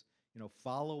Texas,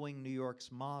 following New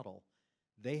York's model,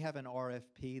 they have an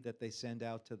RFP that they send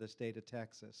out to the state of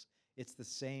Texas. It's the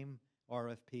same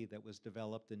RFP that was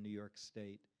developed in New York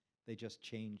State. They just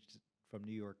changed from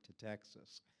New York to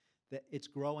Texas. It's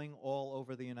growing all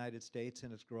over the United States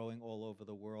and it's growing all over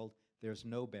the world. There's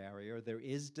no barrier. There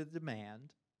is the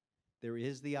demand. There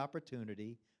is the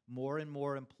opportunity. More and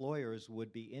more employers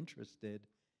would be interested.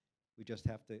 We just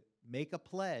have to make a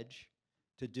pledge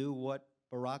to do what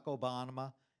Barack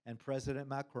Obama and President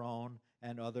Macron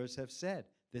and others have said.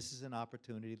 This is an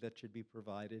opportunity that should be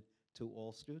provided to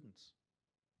all students.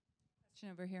 Question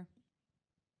over here.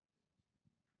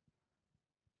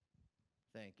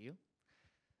 Thank you.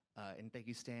 And thank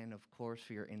you, Stan, of course,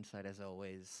 for your insight as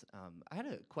always. I had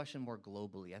a question more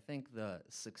globally. I think the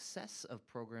success of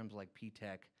programs like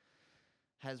P-TECH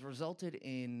has resulted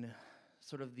in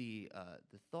sort of the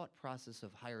thought process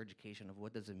of higher education, of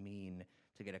what does it mean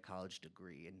to get a college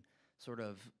degree, and sort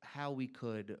of how we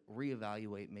could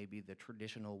reevaluate maybe the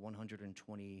traditional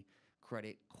 120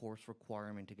 credit course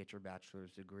requirement to get your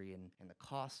bachelor's degree and the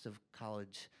cost of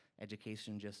college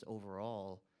education just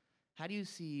overall, how do you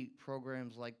see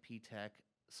programs like P-TECH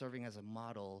serving as a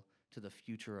model to the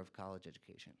future of college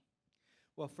education?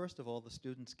 Well, first of all, the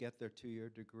students get their two-year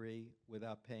degree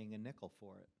without paying a nickel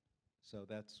for it. So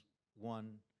that's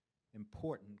one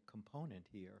important component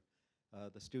here.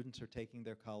 The students are taking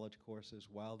their college courses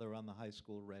while they're on the high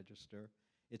school register.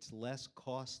 It's less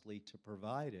costly to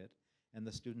provide it, and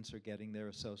the students are getting their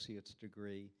associate's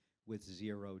degree with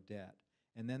zero debt.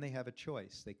 And then they have a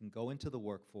choice. They can go into the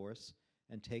workforce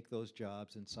and take those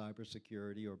jobs in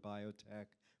cybersecurity or biotech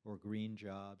or green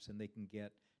jobs, and they can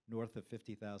get north of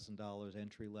 $50,000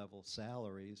 entry-level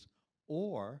salaries,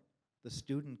 or the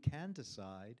student can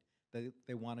decide that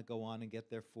they want to go on and get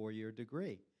their four-year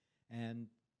degree. And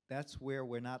that's where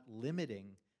we're not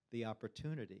limiting the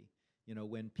opportunity. You know,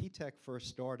 when P-TECH first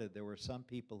started, there were some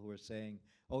people who were saying,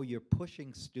 oh, you're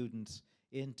pushing students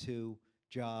into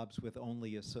jobs with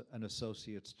only an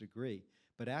associate's degree.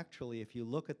 But actually, if you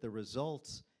look at the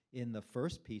results in the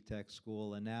first P-TECH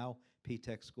school and now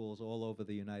P-TECH schools all over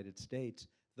the United States,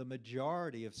 the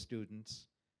majority of students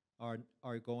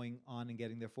are going on and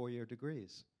getting their four-year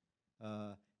degrees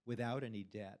without any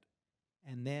debt.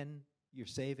 And then you're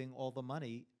saving all the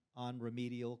money on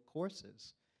remedial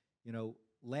courses. You know,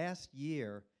 last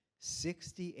year,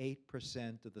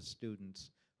 68% of the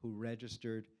students who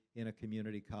registered in a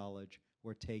community college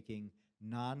were taking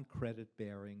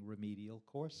non-credit-bearing remedial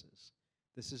courses.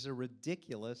 This is a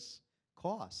ridiculous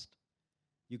cost.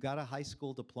 You got a high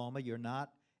school diploma, you're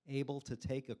not able to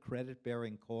take a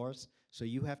credit-bearing course, so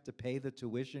you have to pay the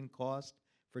tuition cost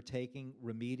for taking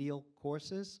remedial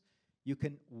courses. You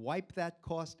can wipe that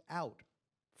cost out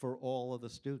for all of the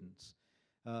students.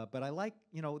 But I like,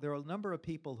 you know, there are a number of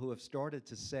people who have started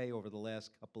to say over the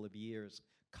last couple of years,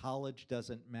 college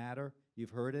doesn't matter.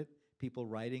 You've heard it, people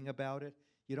writing about it.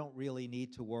 You don't really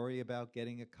need to worry about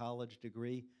getting a college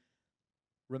degree.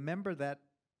 Remember that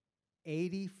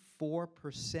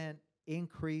 84%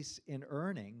 increase in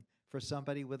earning for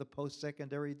somebody with a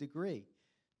post-secondary degree.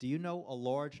 Do you know a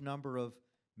large number of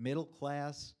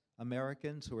middle-class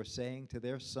Americans who are saying to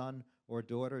their son or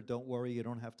daughter, don't worry, you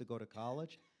don't have to go to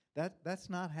college? That's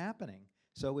not happening.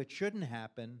 So it shouldn't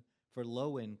happen for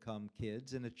low-income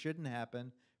kids, and it shouldn't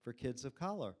happen for kids of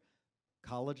color.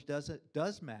 College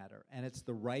does matter, and it's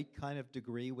the right kind of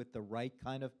degree with the right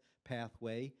kind of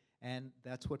pathway, and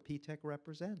that's what P-TECH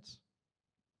represents.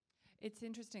 It's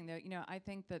interesting, though. You know, I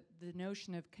think that the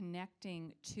notion of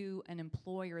connecting to an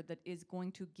employer that is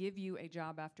going to give you a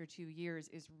job after 2 years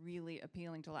is really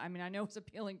appealing to. I mean, I know it's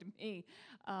appealing to me.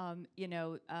 You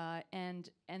know,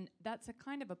 and that's a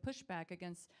kind of a pushback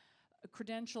against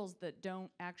credentials that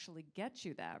don't actually get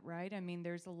you that, right? I mean,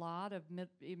 there's a lot of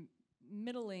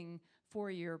middling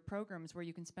four-year programs where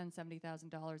you can spend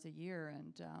 $70,000 a year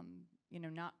and you know,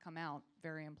 not come out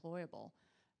very employable.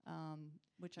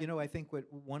 Which you know, I think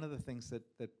one of the things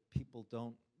that people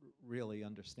don't really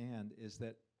understand is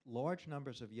that large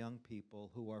numbers of young people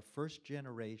who are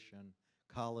first-generation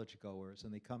college goers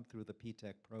and they come through the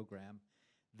P-TECH program,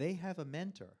 they have a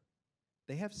mentor.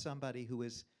 They have somebody who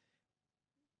is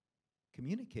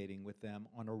communicating with them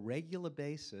on a regular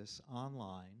basis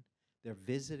online. They're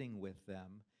visiting with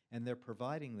them, and they're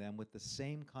providing them with the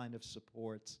same kind of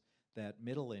supports that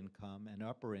middle income and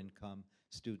upper income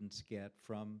students get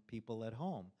from people at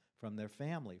home, from their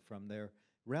family, from their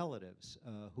relatives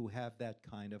who have that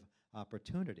kind of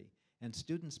opportunity. And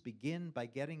students begin by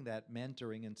getting that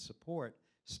mentoring and support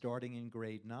starting in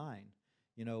grade 9.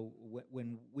 You know,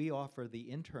 when we offer the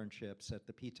internships at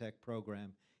the P-TECH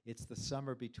program, it's the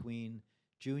summer between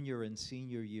junior and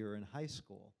senior year in high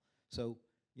school. So,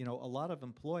 you know, a lot of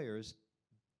employers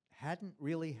hadn't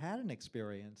really had an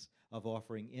experience of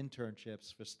offering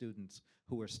internships for students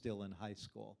who are still in high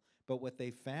school. But what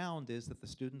they found is that the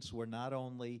students were not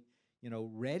only, you know,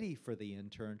 ready for the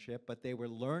internship, but they were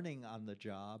learning on the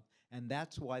job, and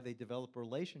that's why they developed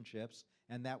relationships,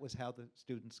 and that was how the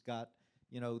students got,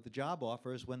 you know, the job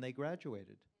offers when they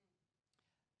graduated.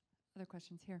 Other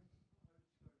questions here?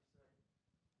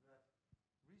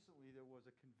 Recently there was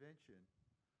a convention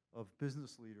of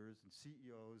business leaders and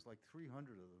CEOs, like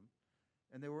 300 of them,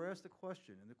 and they were asked a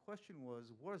question, and the question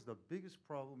was, what is the biggest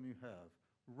problem you have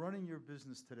running your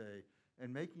business today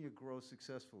and making it grow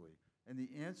successfully? And the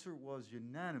answer was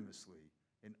unanimously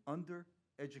an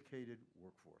undereducated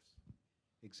workforce.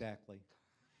 Exactly.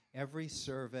 Every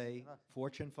survey,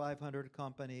 Fortune 500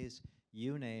 companies,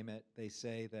 you name it, they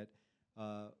say that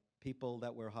people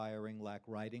that we're hiring lack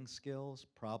writing skills,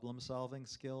 problem-solving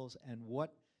skills, and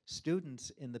what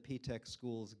students in the P-TECH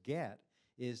schools get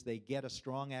is they get a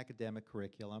strong academic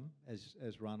curriculum,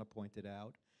 as Rana pointed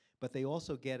out, but they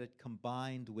also get it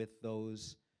combined with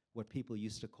those, what people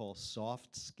used to call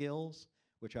soft skills,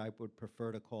 which I would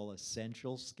prefer to call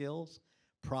essential skills: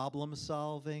 problem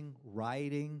solving,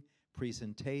 writing,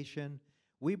 presentation.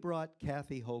 We brought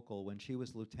Kathy Hochul, when she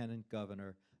was Lieutenant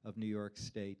Governor of New York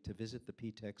State, to visit the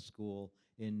P-TECH school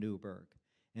in Newburgh.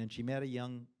 And she met a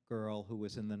young girl who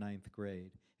was in the 9th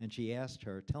grade. And she asked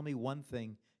her, tell me one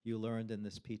thing you learned in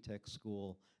this P-TECH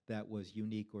school that was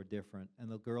unique or different.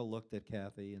 And the girl looked at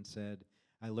Kathy and said,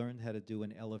 I learned how to do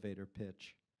an elevator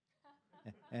pitch.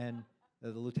 And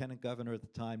the lieutenant governor at the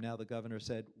time, now the governor,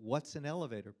 said, what's an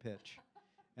elevator pitch?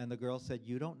 And the girl said,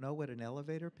 you don't know what an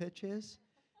elevator pitch is?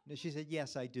 And she said,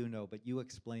 yes, I do know, but you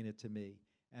explain it to me.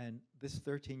 And this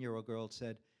 13-year-old girl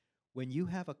said, when you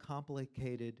have a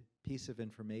complicated piece of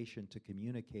information to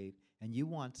communicate and you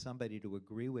want somebody to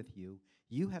agree with you,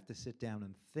 you have to sit down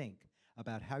and think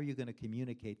about how you're going to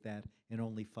communicate that in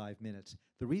only 5 minutes.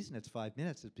 The reason it's 5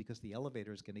 minutes is because the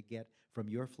elevator is going to get from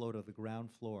your floor to the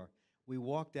ground floor. We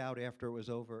walked out after it was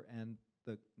over, and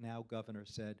the now governor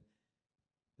said,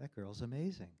 that girl's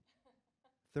amazing.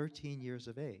 13 years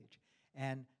of age.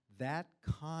 And that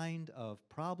kind of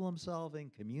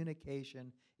problem-solving,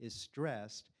 communication is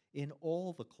stressed in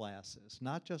all the classes,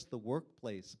 not just the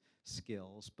workplace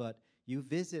skills, but you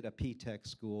visit a P-TECH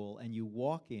school and you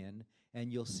walk in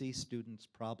and you'll see students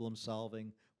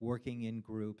problem-solving, working in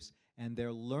groups, and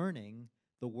they're learning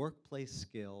the workplace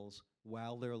skills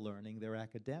while they're learning their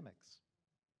academics.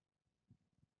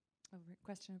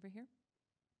 Question over here.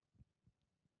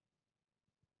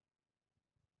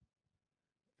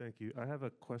 Thank you. I have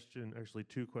a question, actually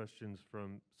 2 questions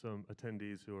from some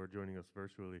attendees who are joining us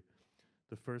virtually.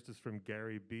 The first is from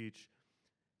Gary Beach.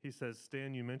 He says,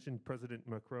 Stan, you mentioned President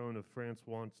Macron of France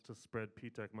wants to spread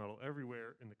P-TECH model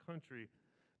everywhere in the country.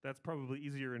 That's probably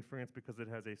easier in France because it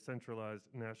has a centralized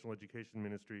national education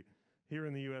ministry. Here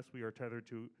in the US, we are tethered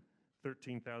to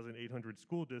 13,800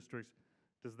 school districts.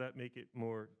 Does that make it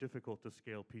more difficult to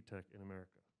scale P-TECH in America?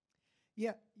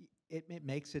 Yeah, it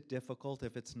makes it difficult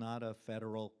if it's not a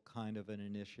federal kind of an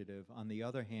initiative. On the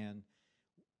other hand,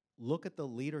 look at the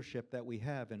leadership that we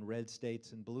have in red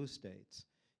states and blue states.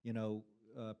 You know,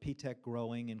 P-TECH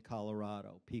growing in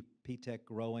Colorado, P-TECH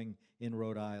growing in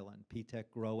Rhode Island, P-TECH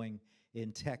growing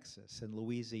in Texas and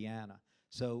Louisiana.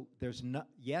 So there's no,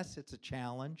 yes, it's a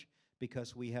challenge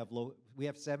because we have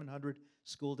 700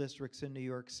 school districts in New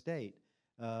York State.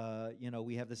 You know,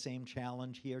 we have the same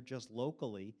challenge here just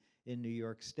locally in New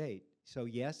York State. So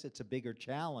yes, it's a bigger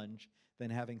challenge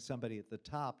than having somebody at the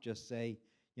top just say,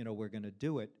 you know, we're going to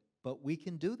do it, but we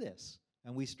can do this,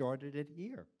 and we started it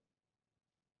here.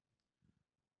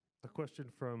 A question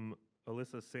from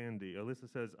Alyssa Sandy.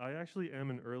 Alyssa says, I actually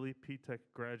am an early P-TECH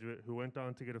graduate who went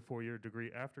on to get a 4-year degree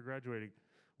after graduating.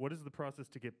 What is the process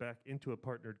to get back into a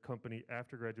partnered company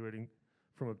after graduating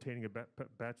from obtaining a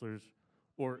bachelor's,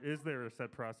 or is there a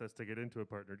set process to get into a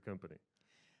partnered company?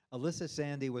 Alyssa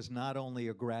Sandy was not only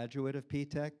a graduate of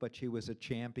P-TECH, but she was a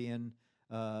champion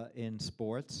in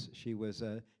sports. She was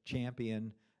a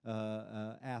champion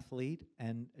athlete,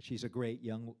 and she's a great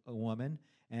young woman.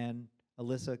 And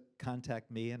Alyssa,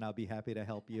 contact me, and I'll be happy to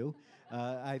help you.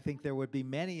 I think there would be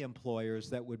many employers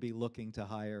that would be looking to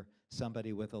hire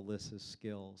somebody with Alyssa's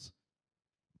skills.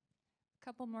 A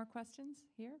couple more questions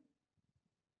here.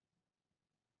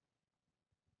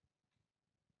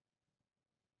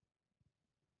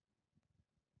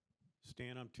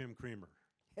 Stan, I'm Tim Creamer.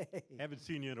 Hey. Haven't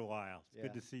seen you in a while. It's Yeah.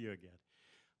 good to see you again.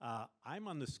 I'm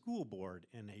on the school board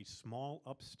in a small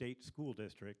upstate school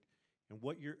district, and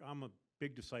I'm a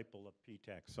big disciple of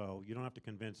P-TECH, so you don't have to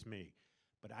convince me,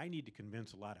 but I need to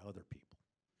convince a lot of other people.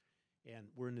 And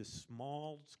we're in this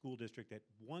small school district that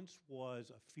once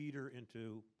was a feeder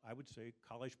into, I would say,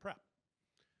 college prep.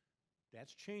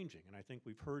 That's changing, and I think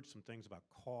we've heard some things about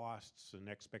costs and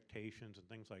expectations and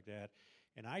things like that.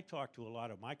 And I talk to a lot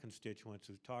of my constituents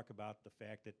who talk about the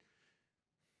fact that,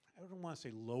 I don't want to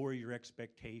say lower your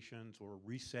expectations or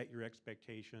reset your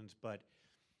expectations, but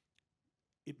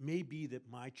it may be that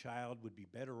my child would be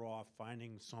better off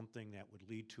finding something that would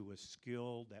lead to a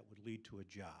skill, that would lead to a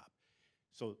job.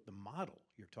 So the model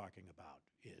you're talking about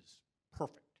is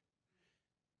perfect.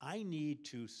 I need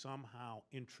to somehow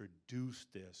introduce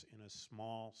this in a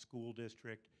small school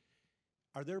district.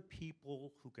 Are there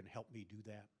people who can help me do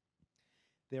that?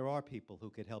 There are people who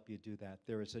could help you do that.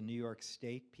 There is a New York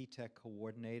State P-TECH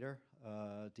coordinator,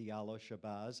 Diallo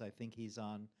Shabazz. I think he's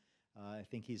on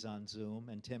Zoom.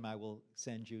 And Tim, I will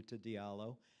send you to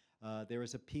Diallo. There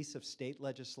is a piece of state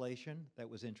legislation that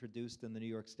was introduced in the New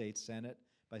York State Senate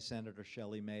by Senator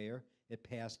Shelley Mayer. It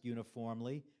passed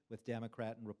uniformly with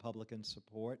Democrat and Republican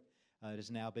support. It has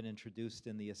now been introduced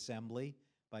in the Assembly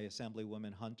by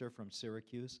Assemblywoman Hunter from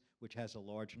Syracuse, which has a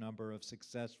large number of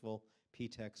successful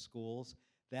P-TECH schools.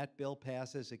 That bill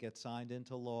passes, it gets signed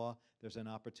into law. There's an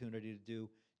opportunity to do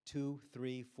 2,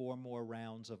 3, 4 more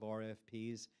rounds of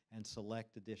RFPs and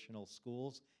select additional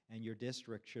schools, and your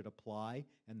district should apply,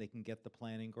 and they can get the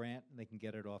planning grant, and they can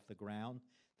get it off the ground.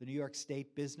 The New York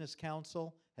State Business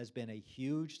Council has been a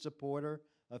huge supporter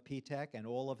of P-TECH and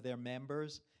all of their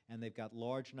members, and they've got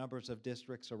large numbers of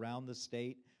districts around the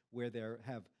state where they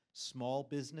have small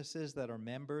businesses that are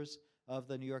members of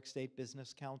the New York State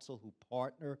Business Council who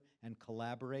partner and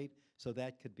collaborate, so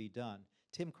that could be done.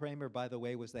 Tim Kramer, by the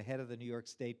way, was the head of the New York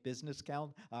State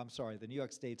the New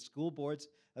York State School Boards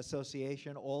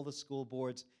Association, all the school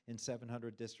boards in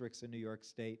 700 districts in New York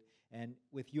State. And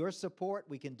with your support,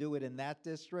 we can do it in that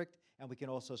district, and we can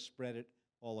also spread it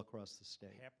all across the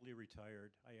state. Happily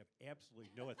retired. I have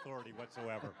absolutely no authority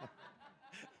whatsoever.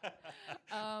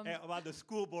 I'm on the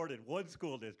school board in one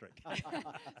school district.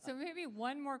 So maybe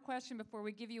one more question before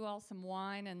we give you all some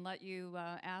wine and let you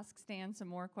ask Stan some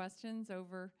more questions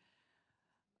over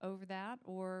that,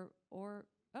 or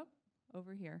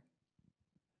over here.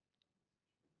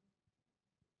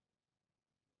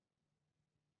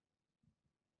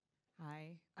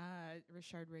 Hi,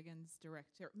 Richard Riggins,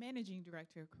 Managing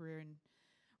Director of Career and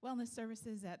Wellness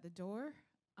Services at The Door,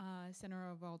 Center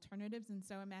of Alternatives. And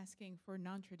so I'm asking for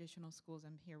non-traditional schools.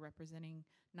 I'm here representing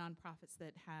nonprofits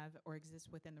that have or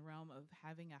exist within the realm of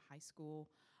having a high school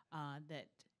that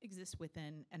exists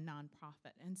within a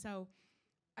nonprofit. And so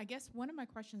I guess one of my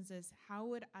questions is, how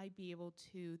would I be able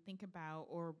to think about,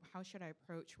 or how should I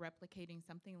approach replicating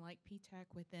something like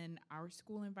P-TECH within our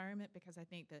school environment? Because I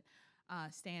think that,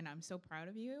 Stan, I'm so proud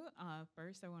of you.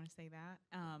 First, I want to say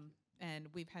that. And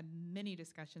we've had many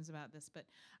discussions about this, but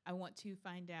I want to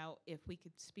find out if we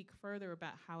could speak further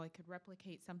about how I could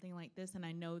replicate something like this. And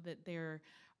I know that there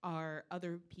are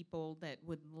other people that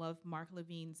would love Mark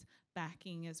Levine's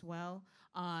backing as well,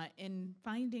 in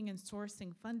finding and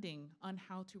sourcing funding on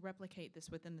how to replicate this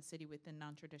within the city, within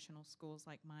non-traditional schools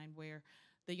like mine, where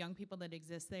the young people that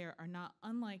exist there are not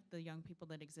unlike the young people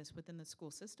that exist within the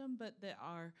school system, but that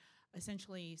are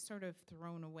essentially sort of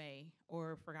thrown away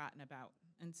or forgotten about.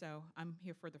 And so I'm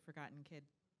here for the forgotten kid.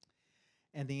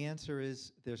 And the answer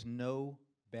is there's no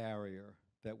barrier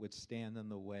that would stand in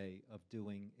the way of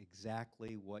doing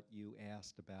exactly what you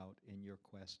asked about in your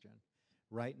question.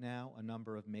 Right now, a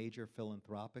number of major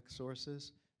philanthropic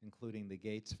sources, including the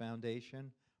Gates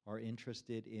Foundation, are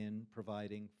interested in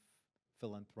providing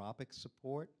philanthropic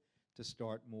support to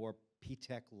start more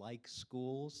P-TECH-like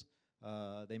schools.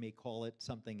 They may call it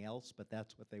something else, but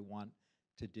that's what they want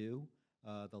to do.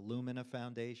 The Lumina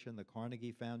Foundation, the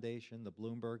Carnegie Foundation, the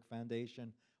Bloomberg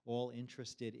Foundation, all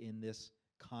interested in this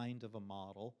kind of a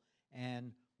model.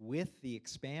 And with the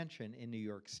expansion in New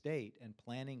York State and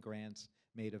planning grants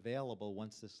made available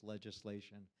once this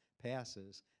legislation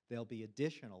passes, there'll be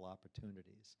additional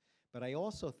opportunities. But I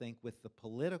also think with the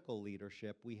political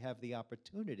leadership, we have the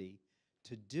opportunity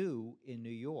to do in New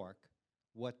York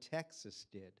what Texas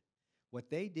did. What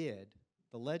they did,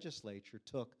 the legislature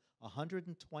took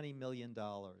 $120 million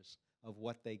of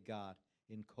what they got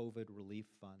in COVID relief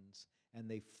funds, and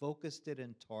they focused it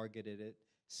and targeted it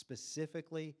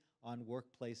specifically on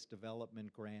workplace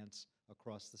development grants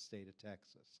across the state of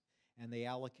Texas. And they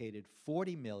allocated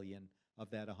 $40 million of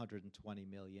that $120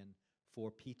 million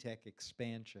for P-TECH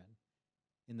expansion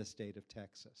in the state of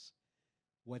Texas.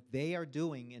 What they are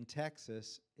doing in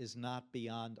Texas is not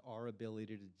beyond our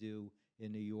ability to do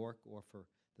in New York or for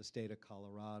the state of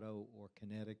Colorado or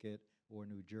Connecticut or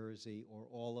New Jersey or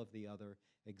all of the other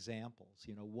examples.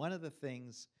 You know, one of the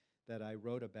things that I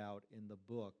wrote about in the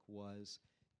book was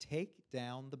take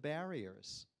down the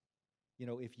barriers. You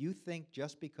know, if you think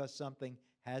just because something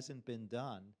hasn't been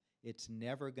done, it's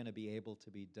never going to be able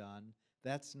to be done,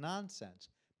 that's nonsense.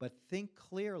 But think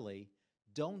clearly.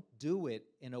 Don't do it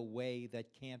in a way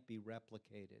that can't be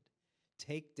replicated.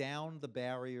 Take down the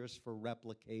barriers for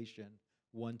replication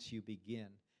once you begin.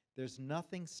 There's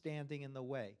nothing standing in the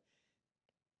way.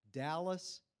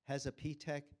 Dallas has a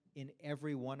P-TECH in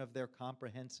every one of their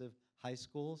comprehensive high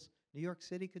schools. New York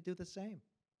City could do the same.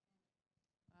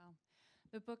 Wow.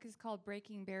 The book is called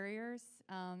Breaking Barriers.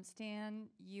 Stan,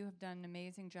 you have done an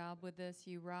amazing job with this.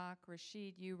 You rock.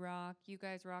 Rashid, you rock. You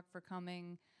guys rock for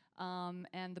coming.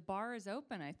 And the bar is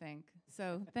open, I think.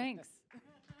 So thanks.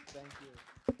 Thank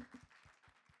you.